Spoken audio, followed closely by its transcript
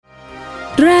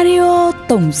Radio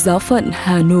Tổng Giáo phận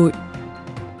Hà Nội.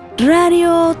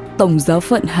 Radio Tổng Giáo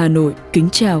phận Hà Nội kính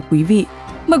chào quý vị.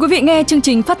 Mời quý vị nghe chương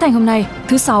trình phát thanh hôm nay,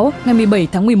 thứ Sáu, ngày 17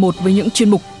 tháng 11 với những chuyên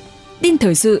mục tin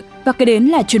thời sự và kế đến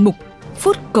là chuyên mục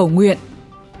phút cầu nguyện.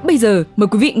 Bây giờ mời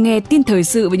quý vị nghe tin thời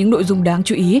sự với những nội dung đáng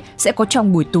chú ý sẽ có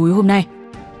trong buổi tối hôm nay.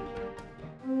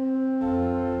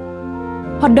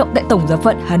 Hoạt động tại Tổng Giáo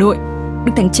phận Hà Nội,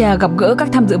 Đức Thánh Cha gặp gỡ các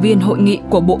tham dự viên hội nghị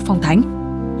của Bộ Phong Thánh.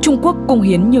 Trung Quốc cúng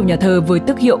hiến nhiều nhà thờ với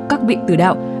tước hiệu các vị tử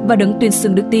đạo và đấng tuyên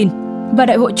xưng đức tin. Và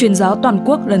Đại hội Truyền giáo toàn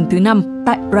quốc lần thứ 5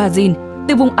 tại Brazil,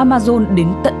 từ vùng Amazon đến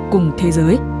tận cùng thế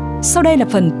giới. Sau đây là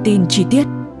phần tin chi tiết.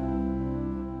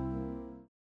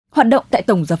 Hoạt động tại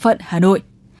Tổng Giáo phận Hà Nội.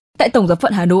 Tại Tổng Giáo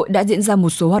phận Hà Nội đã diễn ra một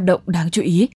số hoạt động đáng chú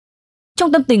ý.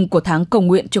 Trong tâm tình của tháng cầu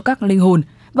nguyện cho các linh hồn,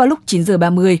 vào lúc 9 giờ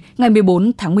 30 ngày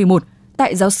 14 tháng 11,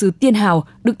 tại giáo xứ Tiên Hào,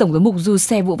 Đức Tổng giám mục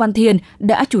Du-xe Vũ Văn Thiên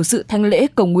đã chủ sự thánh lễ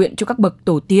cầu nguyện cho các bậc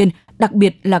tổ tiên, đặc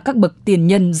biệt là các bậc tiền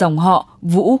nhân dòng họ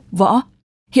Vũ, Võ.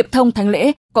 Hiệp thông thánh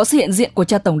lễ có sự hiện diện của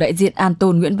cha tổng đại diện An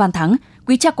Tôn Nguyễn Văn Thắng,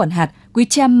 quý cha quản hạt, quý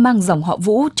cha mang dòng họ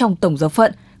Vũ trong Tổng giáo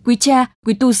phận, quý cha,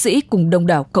 quý tu sĩ cùng đông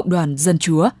đảo cộng đoàn dân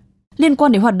Chúa. Liên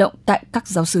quan đến hoạt động tại các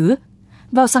giáo xứ,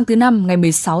 vào sáng thứ Năm ngày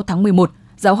 16 tháng 11,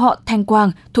 giáo họ Thanh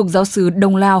Quang thuộc giáo xứ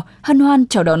Đông Lao hân hoan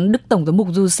chào đón Đức Tổng giám mục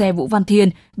Du-xe Vũ Văn Thiên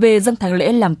về dâng thánh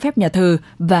lễ làm phép nhà thờ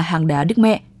và hàng đá Đức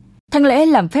Mẹ. Thánh lễ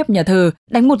làm phép nhà thờ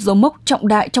đánh một dấu mốc trọng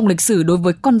đại trong lịch sử đối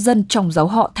với con dân trong giáo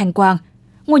họ Thanh Quang.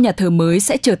 Ngôi nhà thờ mới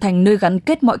sẽ trở thành nơi gắn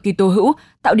kết mọi Kitô hữu,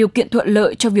 tạo điều kiện thuận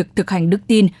lợi cho việc thực hành đức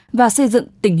tin và xây dựng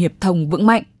tình hiệp thông vững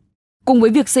mạnh. Cùng với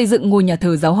việc xây dựng ngôi nhà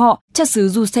thờ giáo họ, cha xứ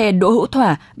Du-xe Đỗ Hữu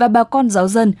Thỏa và bà con giáo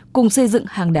dân cùng xây dựng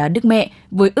hàng đá Đức Mẹ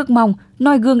với ước mong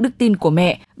noi gương đức tin của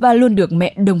mẹ và luôn được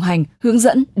mẹ đồng hành, hướng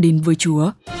dẫn đến với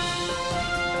Chúa.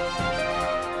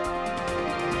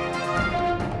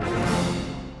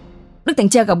 Đức Thánh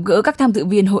Cha gặp gỡ các tham dự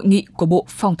viên hội nghị của Bộ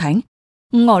Phong Thánh.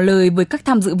 Ngỏ lời với các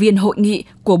tham dự viên hội nghị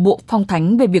của Bộ Phong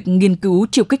Thánh về việc nghiên cứu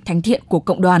chiều kích thánh thiện của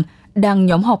cộng đoàn đang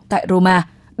nhóm họp tại Roma,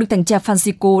 Đức Thánh Cha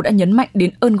Francisco đã nhấn mạnh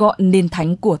đến ơn gọi nên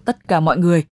thánh của tất cả mọi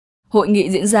người. Hội nghị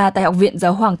diễn ra tại Học viện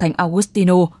Giáo hoàng Thánh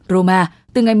Augustino, Roma,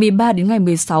 từ ngày 13 đến ngày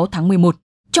 16 tháng 11.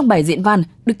 Trong bài diễn văn,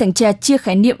 Đức Thánh Cha chia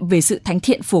khái niệm về sự thánh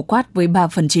thiện phổ quát với 3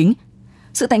 phần chính: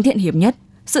 sự thánh thiện hiệp nhất,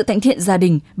 sự thánh thiện gia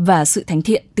đình và sự thánh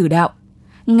thiện tử đạo.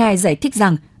 Ngài giải thích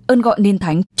rằng ơn gọi nên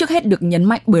thánh trước hết được nhấn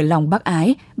mạnh bởi lòng bác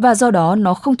ái và do đó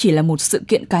nó không chỉ là một sự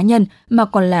kiện cá nhân mà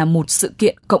còn là một sự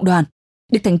kiện cộng đoàn.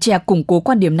 Đức Thánh Cha củng cố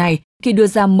quan điểm này khi đưa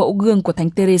ra mẫu gương của Thánh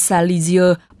Teresa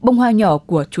Lisieux, bông hoa nhỏ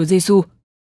của Chúa Giêsu.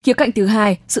 Khía cạnh thứ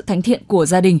hai, sự thánh thiện của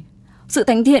gia đình. Sự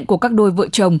thánh thiện của các đôi vợ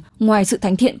chồng, ngoài sự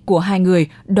thánh thiện của hai người,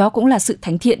 đó cũng là sự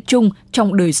thánh thiện chung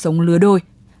trong đời sống lứa đôi,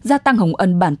 gia tăng hồng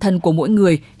ân bản thân của mỗi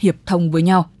người, hiệp thông với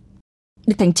nhau.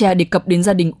 Đức Thánh Cha đề cập đến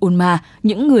gia đình Ulma,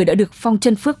 những người đã được phong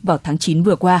chân phước vào tháng 9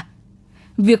 vừa qua.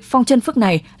 Việc phong chân phước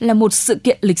này là một sự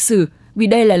kiện lịch sử vì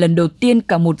đây là lần đầu tiên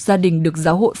cả một gia đình được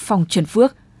giáo hội phong chân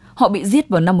phước. Họ bị giết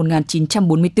vào năm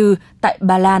 1944 tại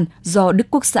Ba Lan do Đức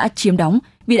Quốc xã chiếm đóng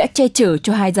vì đã che chở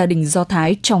cho hai gia đình Do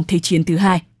Thái trong Thế chiến thứ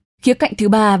hai. Khía cạnh thứ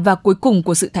ba và cuối cùng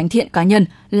của sự thánh thiện cá nhân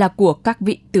là của các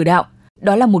vị tử đạo.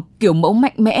 Đó là một kiểu mẫu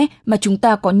mạnh mẽ mà chúng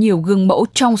ta có nhiều gương mẫu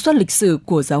trong suốt lịch sử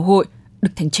của giáo hội, Đức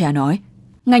Thánh Cha nói.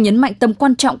 Ngài nhấn mạnh tầm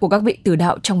quan trọng của các vị tử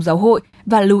đạo trong giáo hội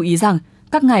và lưu ý rằng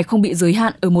các ngài không bị giới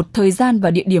hạn ở một thời gian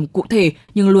và địa điểm cụ thể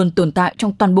nhưng luôn tồn tại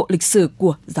trong toàn bộ lịch sử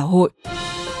của giáo hội.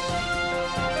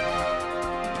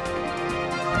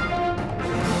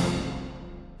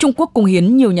 Trung Quốc cúng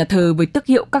hiến nhiều nhà thờ với tước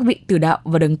hiệu các vị tử đạo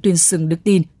và đấng tuyên xưng đức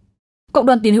tin. Cộng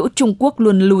đoàn tín hữu Trung Quốc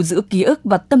luôn lưu giữ ký ức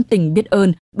và tâm tình biết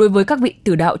ơn đối với các vị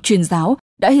tử đạo truyền giáo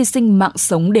đã hy sinh mạng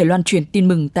sống để loan truyền tin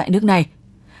mừng tại nước này.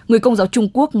 Người Công giáo Trung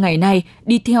Quốc ngày nay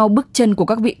đi theo bước chân của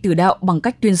các vị tử đạo bằng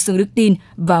cách tuyên xưng đức tin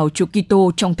vào Chúa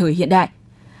Kitô trong thời hiện đại.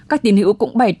 Các tín hữu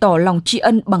cũng bày tỏ lòng tri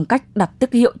ân bằng cách đặt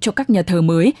tước hiệu cho các nhà thờ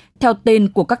mới theo tên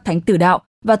của các thánh tử đạo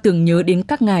và tưởng nhớ đến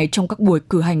các ngài trong các buổi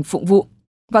cử hành phụng vụ.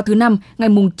 Vào thứ Năm, ngày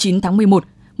 9 tháng 11,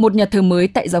 một nhà thờ mới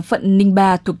tại giáo phận Ninh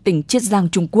Ba thuộc tỉnh Chiết Giang,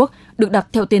 Trung Quốc được đặt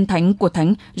theo tên thánh của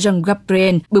thánh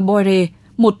Jean-Gabriel Beboire,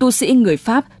 một tu sĩ người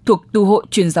Pháp thuộc tu hội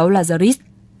truyền giáo Lazarist.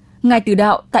 Ngài tử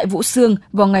đạo tại Vũ Xương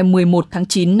vào ngày 11 tháng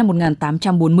 9 năm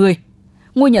 1840.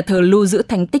 Ngôi nhà thờ lưu giữ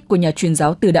thánh tích của nhà truyền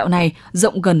giáo tử đạo này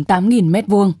rộng gần 8.000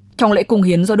 m2. Trong lễ cúng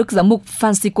hiến do Đức Giám mục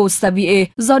Francisco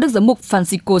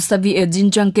Xavier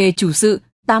Jinjanke chủ sự,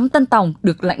 8 tân tòng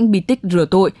được lãnh bí tích rửa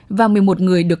tội và 11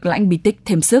 người được lãnh bí tích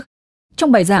thêm sức.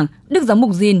 Trong bài giảng, Đức Giám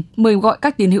mục Jin mời gọi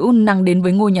các tín hữu năng đến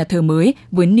với ngôi nhà thờ mới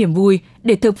với niềm vui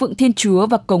để thờ phượng Thiên Chúa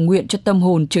và cầu nguyện cho tâm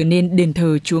hồn trở nên đền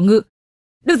thờ Chúa ngự.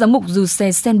 Đức Giám mục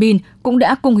Du-xe Senbin cũng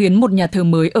đã cúng hiến một nhà thờ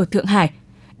mới ở Thượng Hải.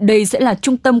 Đây sẽ là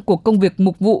trung tâm của công việc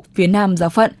mục vụ phía Nam giáo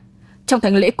phận. Trong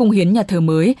thánh lễ cung hiến nhà thờ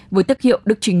mới với tước hiệu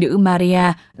Đức Trinh Nữ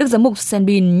Maria, Đức Giám mục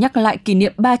Senbin nhắc lại kỷ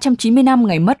niệm 390 năm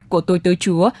ngày mất của tôi tớ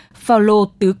Chúa Phaolô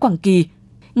tứ Quảng Kỳ.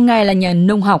 Ngài là nhà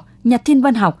nông học, nhà thiên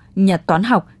văn học, nhà toán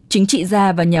học, chính trị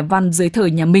gia và nhà văn dưới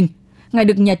thời nhà Minh. Ngài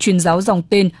được nhà truyền giáo dòng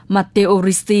tên Matteo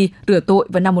Ricci rửa tội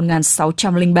vào năm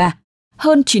 1603.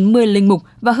 Hơn 90 linh mục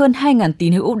và hơn 2.000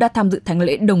 tín hữu đã tham dự thánh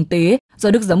lễ đồng tế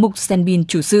do Đức Giám mục Senbin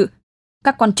chủ sự.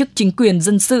 Các quan chức chính quyền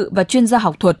dân sự và chuyên gia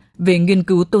học thuật về nghiên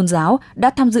cứu tôn giáo đã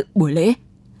tham dự buổi lễ.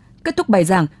 Kết thúc bài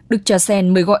giảng, Đức Cha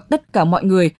Sen mời gọi tất cả mọi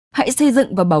người hãy xây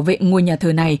dựng và bảo vệ ngôi nhà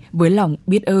thờ này với lòng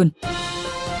biết ơn.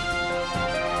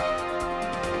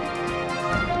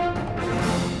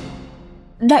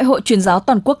 Đại hội Truyền giáo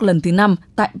toàn quốc lần thứ 5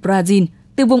 tại Brazil,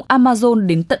 từ vùng Amazon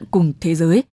đến tận cùng thế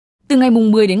giới. Từ ngày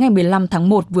 10 đến ngày 15 tháng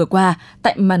 1 vừa qua,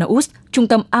 tại Manaus, trung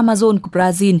tâm Amazon của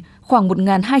Brazil, khoảng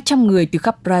 1.200 người từ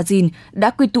khắp Brazil đã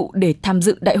quy tụ để tham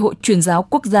dự Đại hội Truyền giáo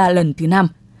quốc gia lần thứ 5.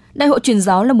 Đại hội Truyền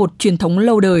giáo là một truyền thống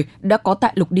lâu đời đã có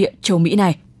tại lục địa châu Mỹ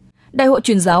này. Đại hội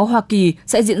Truyền giáo Hoa Kỳ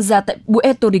sẽ diễn ra tại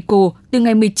Puerto Rico từ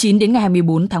ngày 19 đến ngày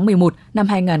 24 tháng 11 năm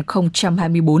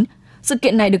 2024. Sự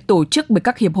kiện này được tổ chức bởi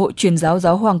các hiệp hội truyền giáo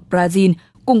giáo hoàng Brazil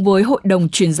cùng với Hội đồng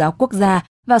Truyền giáo Quốc gia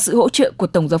và sự hỗ trợ của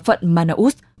Tổng giáo phận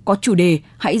Manaus có chủ đề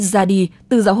Hãy ra đi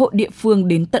từ giáo hội địa phương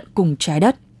đến tận cùng trái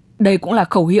đất. Đây cũng là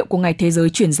khẩu hiệu của Ngày Thế giới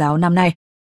Truyền giáo năm nay.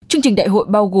 Chương trình đại hội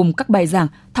bao gồm các bài giảng,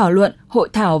 thảo luận, hội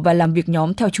thảo và làm việc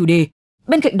nhóm theo chủ đề.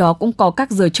 Bên cạnh đó cũng có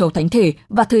các giờ chầu thánh thể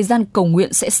và thời gian cầu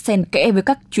nguyện sẽ xen kẽ với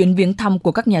các chuyến viếng thăm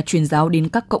của các nhà truyền giáo đến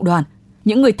các cộng đoàn.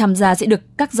 Những người tham gia sẽ được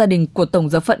các gia đình của Tổng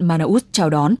giáo phận Manaus chào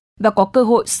đón và có cơ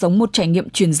hội sống một trải nghiệm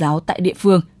truyền giáo tại địa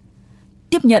phương.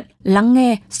 Tiếp nhận, lắng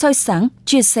nghe, soi sáng,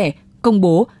 chia sẻ, công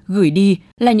bố, gửi đi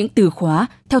là những từ khóa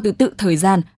theo thứ tự thời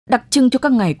gian đặc trưng cho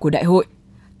các ngày của đại hội.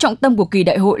 Trọng tâm của kỳ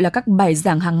đại hội là các bài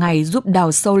giảng hàng ngày giúp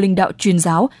đào sâu linh đạo truyền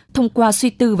giáo thông qua suy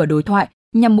tư và đối thoại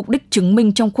nhằm mục đích chứng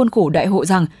minh trong khuôn khổ đại hội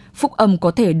rằng phúc âm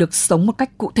có thể được sống một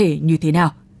cách cụ thể như thế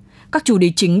nào. Các chủ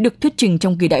đề chính được thuyết trình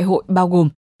trong kỳ đại hội bao gồm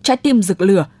trái tim rực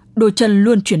lửa, đôi chân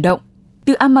luôn chuyển động,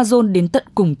 từ Amazon đến tận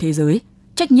cùng thế giới,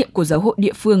 trách nhiệm của giáo hội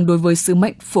địa phương đối với sứ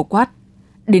mệnh phổ quát,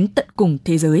 đến tận cùng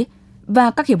thế giới,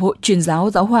 và các hiệp hội truyền giáo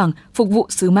giáo hoàng phục vụ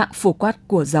sứ mạng phổ quát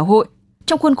của giáo hội.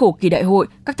 Trong khuôn khổ kỳ đại hội,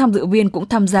 các tham dự viên cũng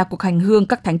tham gia cuộc hành hương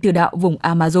các thánh tử đạo vùng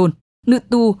Amazon. Nữ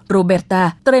tu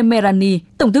Roberta Tremerani,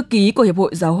 tổng thư ký của Hiệp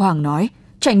hội Giáo hoàng nói,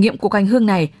 trải nghiệm cuộc hành hương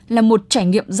này là một trải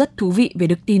nghiệm rất thú vị về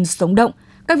đức tin sống động.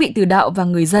 Các vị tử đạo và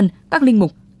người dân, các linh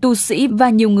mục, tu sĩ và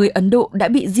nhiều người Ấn Độ đã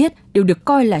bị giết đều được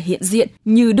coi là hiện diện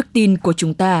như đức tin của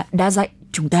chúng ta đã dạy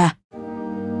chúng ta.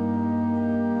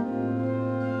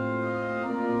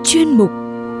 Chuyên mục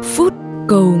Phút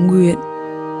Cầu Nguyện.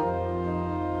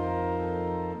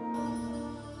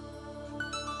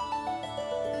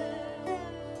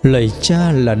 Lạy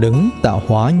Cha là đấng tạo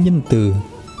hóa nhân từ,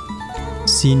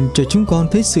 xin cho chúng con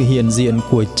thấy sự hiện diện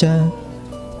của Cha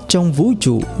trong vũ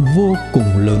trụ vô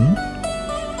cùng lớn,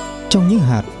 trong những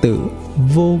hạt tử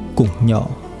vô cùng nhỏ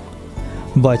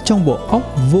và trong bộ óc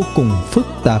vô cùng phức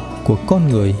tạp của con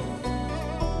người.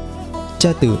 Cha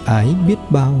từ ái biết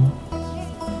bao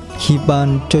khi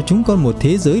ban cho chúng con một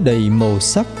thế giới đầy màu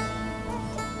sắc,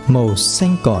 màu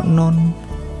xanh cỏ non,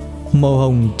 màu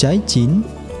hồng trái chín,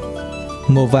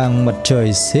 màu vàng mặt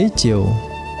trời xế chiều.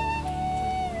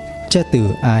 Cha từ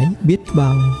ái biết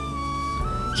bao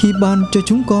khi ban cho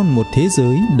chúng con một thế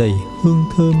giới đầy hương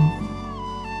thơm,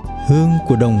 hương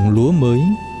của đồng lúa mới,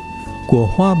 của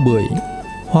hoa bưởi,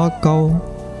 hoa cau,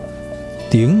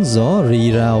 tiếng gió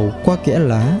rì rào qua kẽ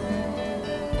lá,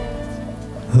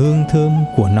 hương thơm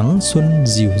của nắng xuân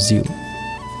dịu dịu.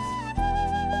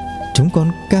 Chúng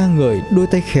con ca ngợi đôi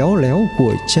tay khéo léo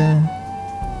của Cha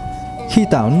khi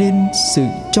tạo nên sự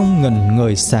trong ngần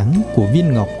ngời sáng của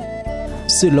viên ngọc,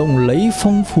 sự lộng lẫy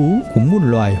phong phú của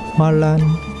muôn loài hoa lan,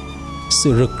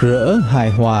 sự rực rỡ hài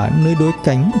hòa nơi đôi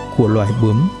cánh của loài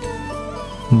bướm,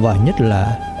 và nhất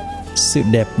là sự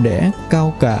đẹp đẽ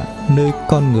cao cả nơi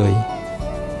con người.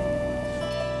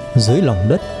 Dưới lòng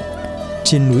đất,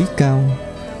 trên núi cao,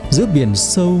 giữa biển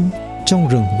sâu, trong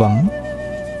rừng vắng,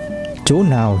 chỗ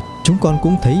nào chúng con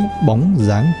cũng thấy bóng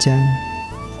dáng Cha.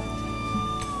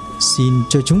 Xin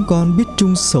cho chúng con biết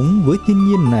chung sống với thiên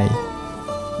nhiên này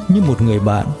như một người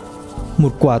bạn,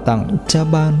 một quà tặng Cha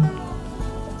ban,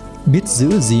 biết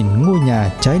giữ gìn ngôi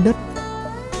nhà trái đất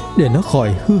để nó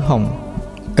khỏi hư hỏng,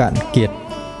 cạn kiệt,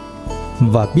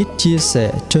 và biết chia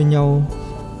sẻ cho nhau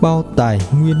bao tài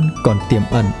nguyên còn tiềm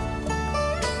ẩn.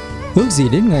 Ước gì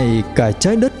đến ngày cả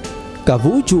trái đất, cả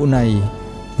vũ trụ này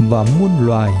và muôn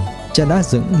loài Cha đã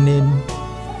dựng nên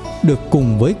được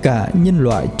cùng với cả nhân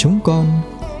loại chúng con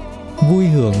vui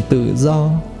hưởng tự do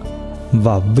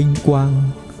và vinh quang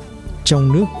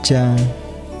trong nước Cha.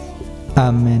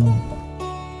 Amen.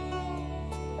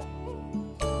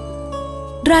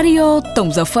 Radio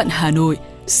Tổng Giáo phận Hà Nội.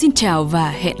 Xin chào và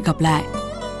hẹn gặp lại.